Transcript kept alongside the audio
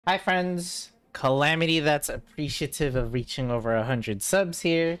Hi friends, Calamity that's appreciative of reaching over 100 subs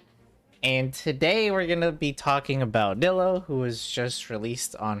here. And today we're going to be talking about Nilou, who was just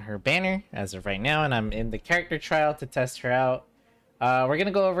released on her banner as of right now, and I'm in the character trial to test her out. We're going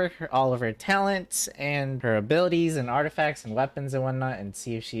to go over all of her talents and her abilities and artifacts and weapons and whatnot and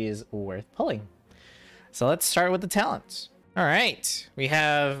see if she is worth pulling. So let's start with the talents. Alright, we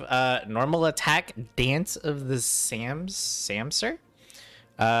have normal attack, Dance of the Samser.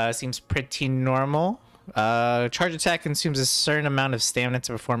 Seems pretty normal. Charge attack consumes a certain amount of stamina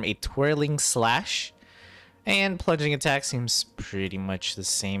to perform a twirling slash. And plunging attack seems pretty much the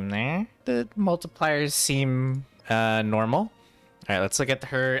same there. The multipliers seem normal. Alright, let's look at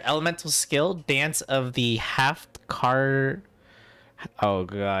her elemental skill. Dance of the Half-Car... Oh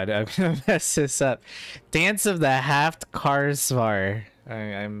god, I'm gonna mess this up. Dance of the Half-Karsvar.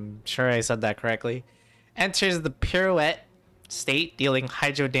 I'm sure I said that correctly. Enters the pirouette state, dealing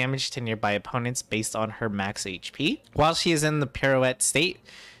hydro damage to nearby opponents based on her max HP. While she is in the pirouette state,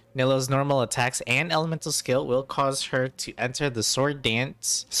 Nilou's normal attacks and elemental skill will cause her to enter the sword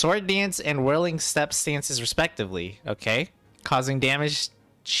dance, and whirling step stances respectively, okay? Causing damage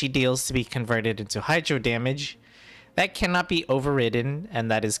she deals to be converted into hydro damage. That cannot be overridden, and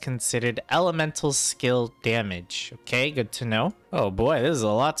that is considered elemental skill damage. Okay, good to know. Oh boy, this is a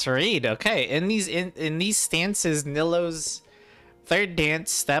lot to read. Okay, in these stances, Nilou's third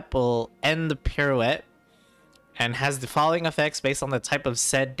dance step will end the pirouette and has the following effects based on the type of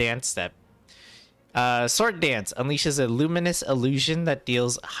said dance step. Sword Dance unleashes a luminous illusion that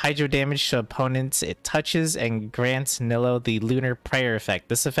deals hydro damage to opponents it touches and grants Nilou the Lunar Prayer effect.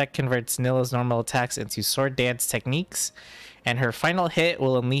 This effect converts Nilou's normal attacks into Sword Dance techniques, and her final hit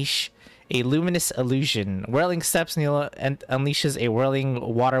will unleash a luminous illusion. Whirling steps, Nilou unleashes a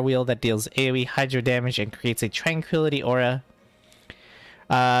whirling water wheel that deals AoE hydro damage and creates a tranquility aura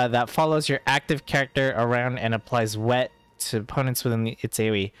that follows your active character around and applies wet to opponents within its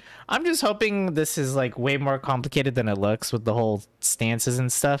AoE. I'm just hoping this is like way more complicated than it looks with the whole stances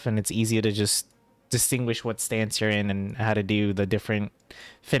and stuff, and it's easier to just distinguish what stance you're in and how to do the different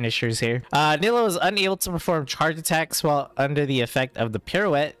finishers here. Nilou is unable to perform charge attacks while under the effect of the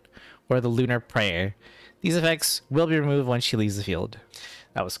pirouette or the lunar prayer. These effects will be removed when she leaves the field.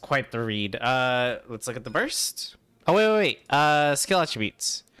 That was quite the read. Let's look at the burst. Oh, wait. Skill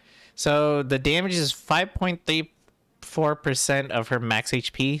attributes. So the damage is 5.34% of her max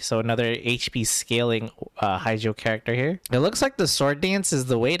HP. So another HP scaling Hydro character here. It looks like the Sword Dance is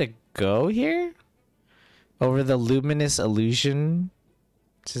the way to go here. Over the Luminous Illusion.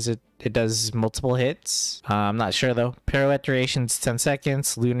 Since it does multiple hits. I'm not sure though. Pirouette duration is 10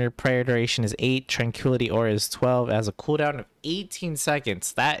 seconds. Lunar Prayer duration is 8. Tranquility Aura is 12. It has a cooldown of 18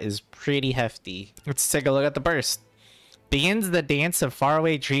 seconds. That is pretty hefty. Let's take a look at the burst. Begins the dance of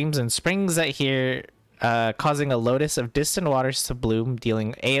faraway dreams and springs at here, causing a lotus of distant waters to bloom,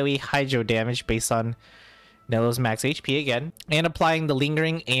 dealing AoE hydro damage based on Nilou's max HP again, and applying the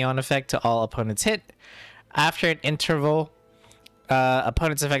lingering Aeon effect to all opponents hit. After an interval,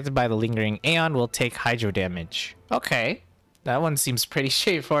 opponents affected by the lingering Aeon will take hydro damage. Okay, that one seems pretty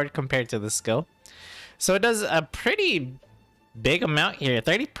straightforward compared to the skill. So it does a pretty big amount here,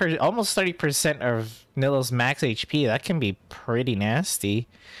 almost 30% of Nilou's max HP. That can be pretty nasty.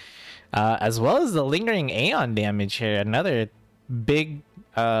 As well as the lingering Aeon damage here, another big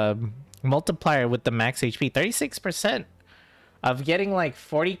multiplier with the max HP. 36% of getting like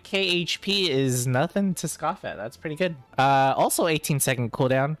 40k HP is nothing to scoff at. That's pretty good. Also 18-second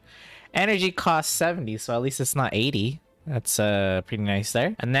cooldown. Energy costs 70, so at least it's not 80. That's pretty nice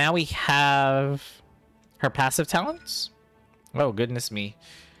there. And now we have her passive talents. Oh, goodness me.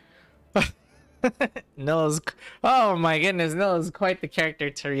 Nilou's... Oh my goodness, Nilou's quite the character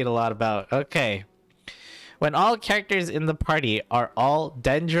to read a lot about. Okay. When all characters in the party are all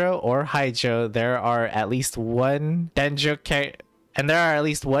Dendro or Hydro, there are at least one Dendro character... And there are at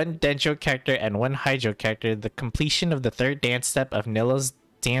least one Dendro character and one Hydro character. The completion of the third dance step of Nilou's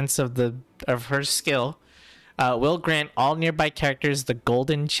dance of her skill will grant all nearby characters the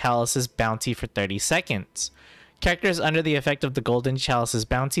Golden Chalice's bounty for 30 seconds. Characters under the effect of the Golden Chalice's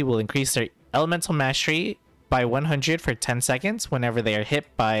bounty will increase their elemental mastery by 100 for 10 seconds whenever they are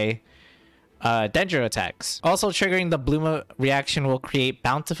hit by Dendro attacks. Also triggering the Bloom reaction will create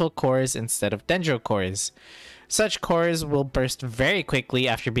bountiful cores instead of Dendro cores. Such cores will burst very quickly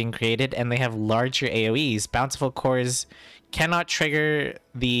after being created, and they have larger AoEs. Bountiful cores cannot trigger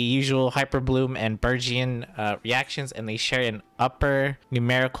the usual Hyper Bloom and Burgian reactions, and they share an upper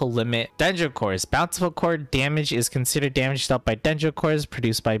numerical limit. Dendro cores. Bountiful core damage is considered damage dealt by Dendro cores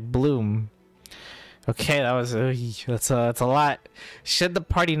produced by Bloom. Okay, that's a lot. Should the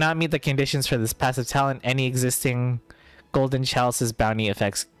party not meet the conditions for this passive talent, any existing Golden Chalice's bounty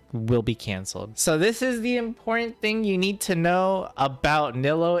effects will be canceled. So this is the important thing you need to know about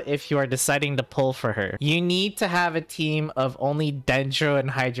Nilou if you are deciding to pull for her. You need to have a team of only Dendro and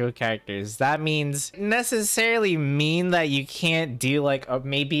Hydro characters. That means necessarily mean that you can't do like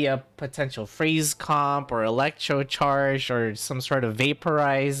maybe a potential freeze comp or electro charge or some sort of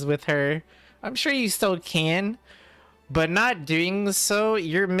vaporize with her. I'm sure you still can, but not doing so,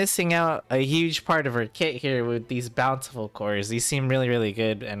 you're missing out a huge part of her kit here with these bountiful cores. These seem really, really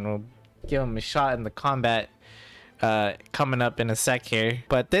good, and we'll give them a shot in the combat coming up in a sec here.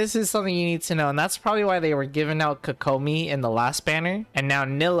 But this is something you need to know, and that's probably why they were giving out Kokomi in the last banner, and now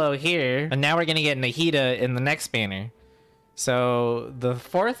Nilou here, and now we're gonna get Nahida in the next banner. So the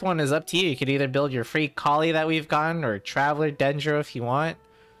fourth one is up to you. You could either build your free Kali that we've gotten, or Traveler Dendro if you want.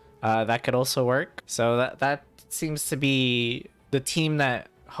 That could also work. So that seems to be the team that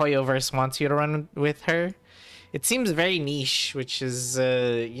Hoyoverse wants you to run with her. It seems very niche, which is,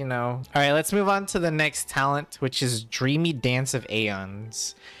 you know. All right, let's move on to the next talent, which is Dreamy Dance of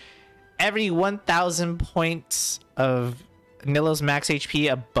Aeons. Every 1,000 points of Nilou's max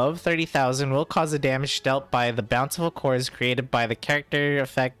HP above 30,000 will cause the damage dealt by the bountiful cores created by the character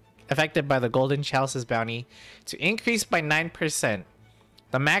affected by the Golden Chalice's bounty to increase by 9%.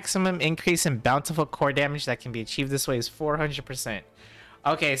 The maximum increase in bountiful core damage that can be achieved this way is 400%.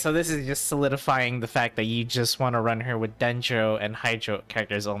 Okay, so this is just solidifying the fact that you just want to run her with Dendro and Hydro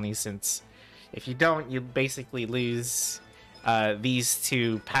characters only, since if you don't, you basically lose these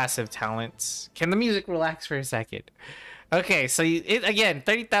two passive talents. Can the music relax for a second? Okay, so again,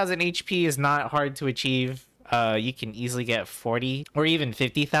 30,000 HP is not hard to achieve. You can easily get 40 or even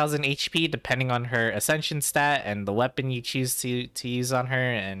 50,000 HP depending on her ascension stat and the weapon you choose to use on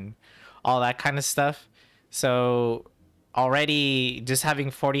her and all that kind of stuff. So already just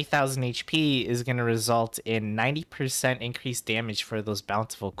having 40,000 HP is going to result in 90% increased damage for those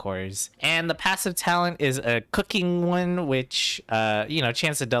bountiful cores. And the passive talent is a cooking one, which, you know,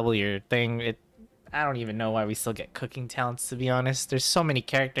 chance to double your thing. I don't even know why we still get cooking talents, to be honest. There's so many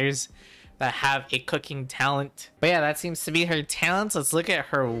characters that have a cooking talent. But yeah, that seems to be her talents. Let's look at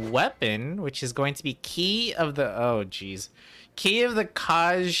her weapon, which is going to be Key of the... Oh, jeez. Key of the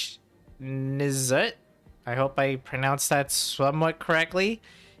Kaj Nizut. I hope I pronounced that somewhat correctly.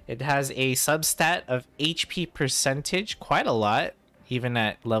 It has a substat of HP percentage, quite a lot, even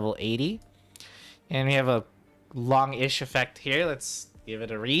at level 80. And we have a long-ish effect here. Let's give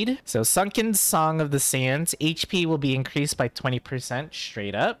it a read. So, Sunken Song of the Sands. HP will be increased by 20%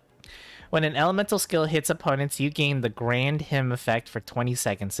 straight up. When an elemental skill hits opponents, you gain the Grand Hymn effect for 20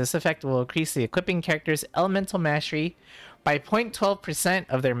 seconds. This effect will increase the equipping character's elemental mastery by 0.12%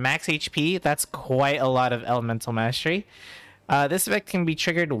 of their max HP. That's quite a lot of elemental mastery. This effect can be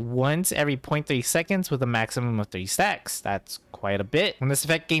triggered once every 0.3 seconds with a maximum of 3 stacks. That's quite a bit. When this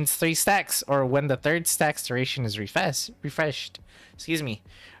effect gains 3 stacks, or when the third stack's duration is refreshed, excuse me,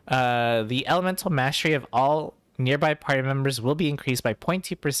 the elemental mastery of all nearby party members will be increased by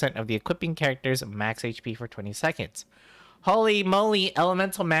 0.2% of the equipping character's max HP for 20 seconds. Holy moly,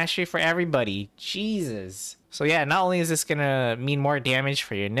 elemental mastery for everybody. Jesus. So yeah, not only is this gonna mean more damage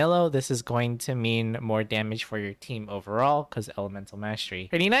for your Nilou, this is going to mean more damage for your team overall, because elemental mastery.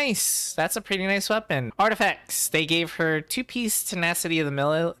 Pretty nice. That's a pretty nice weapon. Artifacts. They gave her 2-piece Tenacity of the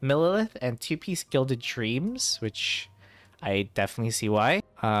Millilith and 2-piece Gilded Dreams, which I definitely see why.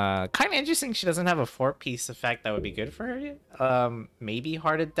 Kind of interesting she doesn't have a 4-piece effect that would be good for her. Maybe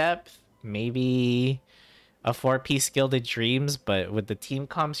Hearted Depth, maybe a 4-piece Gilded Dreams, but with the team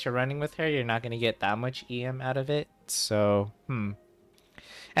comps you're running with her, you're not going to get that much EM out of it. So, And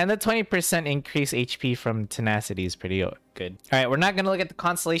the 20% increase HP from Tenacity is pretty good. All right, we're not going to look at the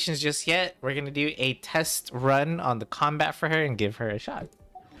constellations just yet. We're going to do a test run on the combat for her and give her a shot.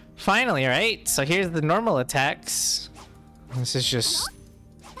 Finally, all right, so here's the normal attacks. This is just...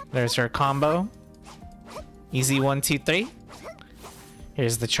 There's her combo. Easy 1, 2, 3.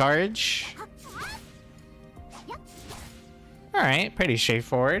 Here's the charge. Alright, pretty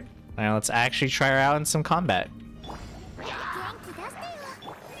straightforward. Now let's actually try her out in some combat.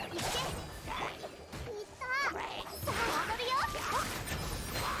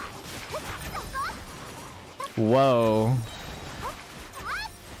 Whoa.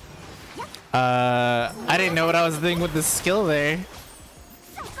 I didn't know what I was doing with the skill there.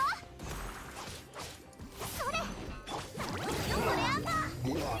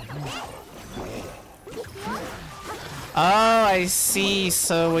 Oh, I see.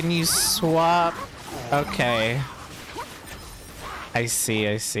 So when you swap... Okay. I see,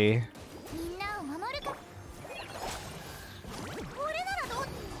 I see.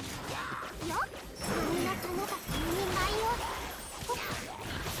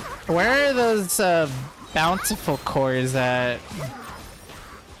 Where are those bountiful cores at?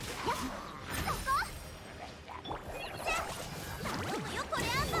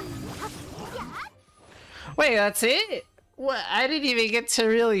 Wait, that's it? What? I didn't even get to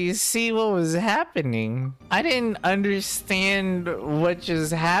really see what was happening. I didn't understand what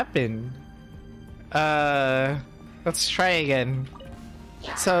just happened. Let's try again.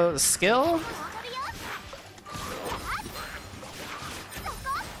 So, skill?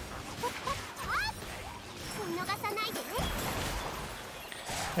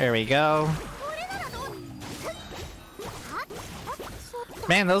 There we go.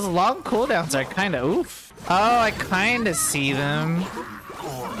 Man, those long cooldowns are kind of oof. Oh, I kind of see them.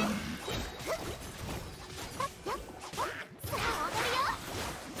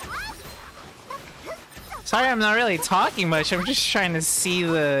 Sorry, I'm not really talking much. I'm just trying to see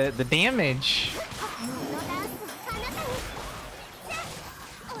the damage.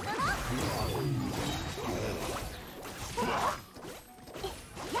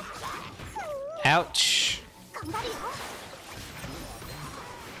 Ouch.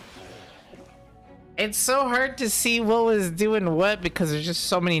 It's so hard to see what was doing what because there's just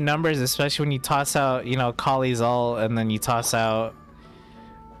so many numbers, especially when you toss out, you know, Kali's ult and then you toss out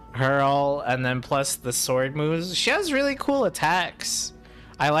her ult and then plus the sword moves. She has really cool attacks.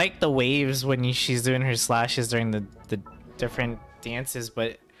 I like the waves when she's doing her slashes during the different dances,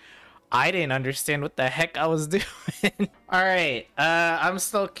 but I didn't understand what the heck I was doing. Alright, I'm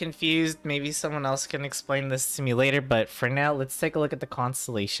still confused. Maybe someone else can explain this to me later, but for now, let's take a look at the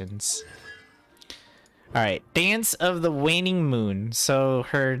constellations. Alright, Dance of the Waning Moon. So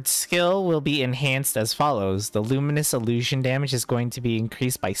her skill will be enhanced as follows. The luminous illusion damage is going to be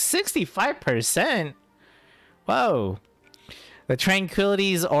increased by 65%. Whoa. The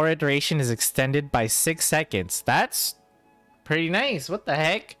Tranquility's aura duration is extended by 6 seconds. That's pretty nice. What the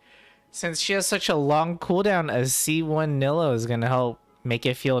heck? Since she has such a long cooldown, a C1 Nilou is going to help make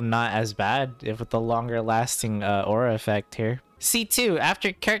it feel not as bad with the longer lasting aura effect here. C2,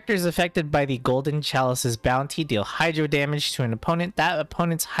 after characters affected by the Golden Chalice's bounty deal hydro damage to an opponent, that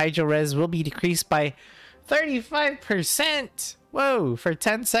opponent's hydro res will be decreased by 35%. Whoa, for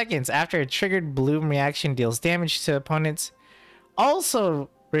 10 seconds after a triggered bloom reaction deals damage to opponents,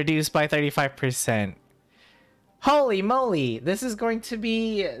 also reduced by 35%. Holy moly, this is going to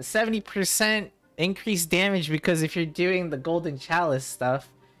be 70% increased damage because if you're doing the Golden Chalice stuff,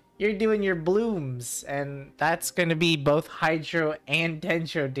 you're doing your blooms, and that's going to be both hydro and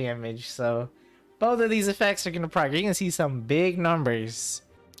dendro damage. So both of these effects are going to proc. You're going to see some big numbers.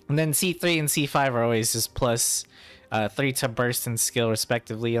 And then C3 and C5 are always just plus 3 to burst and skill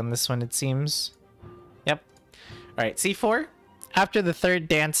respectively on this one, it seems. Yep. All right, C4. After the third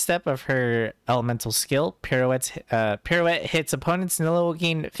dance step of her elemental skill, pirouette hits opponents. Nilou will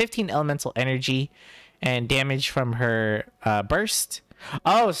gain 15 elemental energy and damage from her burst.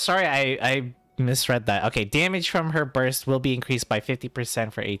 Oh, sorry, I misread that. Okay, damage from her burst will be increased by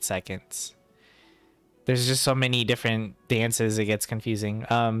 50% for 8 seconds. There's just so many different dances, it gets confusing.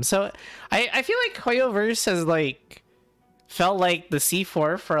 So I feel like Hoyoverse has like felt like the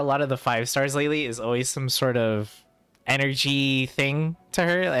C4 for a lot of the 5 stars lately is always some sort of energy thing to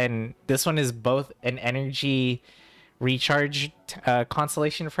her, and this one is both an energy recharge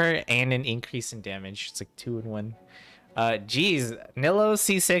constellation for her and an increase in damage. It's like 2 in 1. Geez, Nilou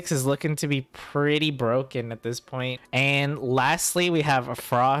C6 is looking to be pretty broken at this point. And lastly, we have a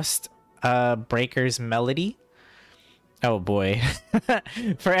Frost Breaker's Melody. Oh boy.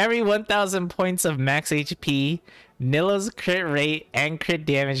 For every 1,000 points of max HP, Nilou's crit rate and crit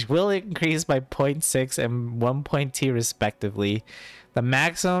damage will increase by 0.6 and 1.2 respectively. The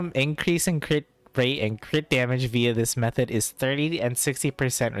maximum increase in crit rate and crit damage via this method is 30 and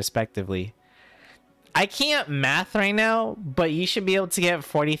 60% respectively. I can't math right now, but you should be able to get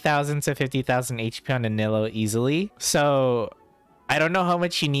 40,000 to 50,000 HP on a Nilou easily. So I don't know how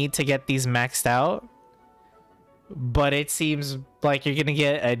much you need to get these maxed out, but it seems like you're gonna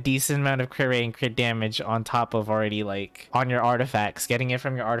get a decent amount of crit rate and crit damage on top of already like on your artifacts, getting it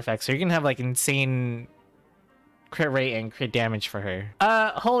from your artifacts. So you're gonna have like insane crit rate and crit damage for her.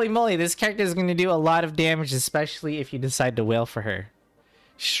 Holy moly, this character is gonna do a lot of damage, especially if you decide to wail for her.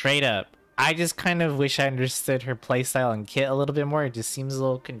 Straight up. I just kind of wish I understood her playstyle and kit a little bit more. It just seems a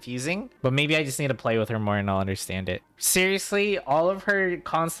little confusing, but maybe I just need to play with her more and I'll understand it. Seriously, all of her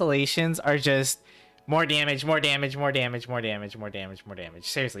constellations are just more damage, more damage, more damage, more damage, more damage, more damage.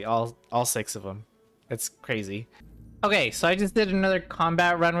 Seriously, all 6 of them. It's crazy. Okay, so I just did another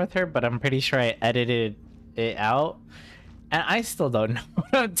combat run with her, but I'm pretty sure I edited it out. And I still don't know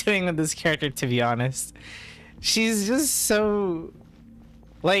what I'm doing with this character, to be honest. She's just so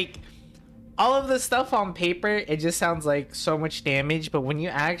Like, all of the stuff on paper, it just sounds like so much damage, but when you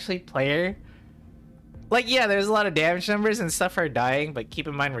actually play her, like, yeah, there's a lot of damage numbers and stuff are dying, but keep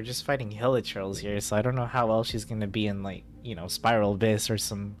in mind we're just fighting Hilichurls here, so I don't know how well she's gonna be in, like, you know, Spiral Abyss or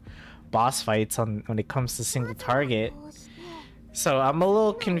some boss fights on when it comes to single target. So I'm a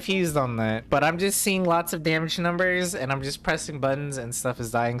little confused on that, but I'm just seeing lots of damage numbers and I'm just pressing buttons and stuff is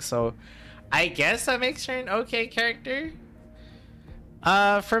dying, so I guess that makes her an okay character.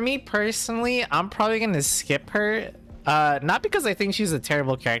 For me personally, I'm probably gonna skip her. Not because I think she's a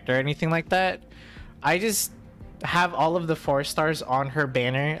terrible character or anything like that. I just have all of the 4 stars on her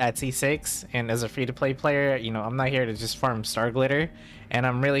banner at C6, and as a free-to-play player, you know, I'm not here to just farm star glitter, and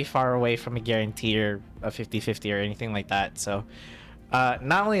I'm really far away from a guarantee or a 50-50 or anything like that. So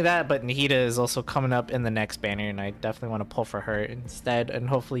not only that, but Nahida is also coming up in the next banner, and I definitely want to pull for her instead, and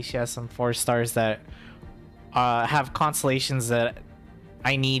hopefully she has some 4 stars that have constellations that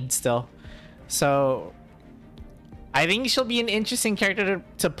I need still. So I think she'll be an interesting character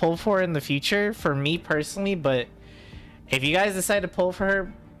to pull for in the future for me personally, but if you guys decide to pull for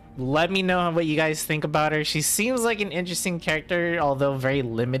her, let me know what you guys think about her. She seems like an interesting character, although very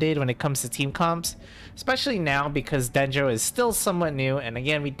limited when it comes to team comps, especially now because Dendro is still somewhat new, and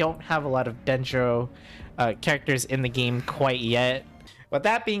again, we don't have a lot of Dendro characters in the game quite yet. With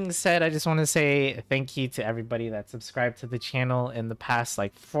that being said, I just want to say thank you to everybody that subscribed to the channel in the past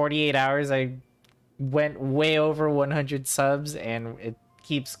like 48 hours. I went way over 100 subs and it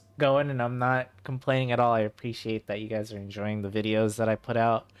keeps going and I'm not complaining at all. I appreciate that you guys are enjoying the videos that I put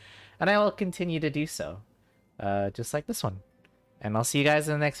out, and I will continue to do so, just like this one. And I'll see you guys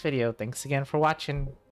in the next video. Thanks again for watching.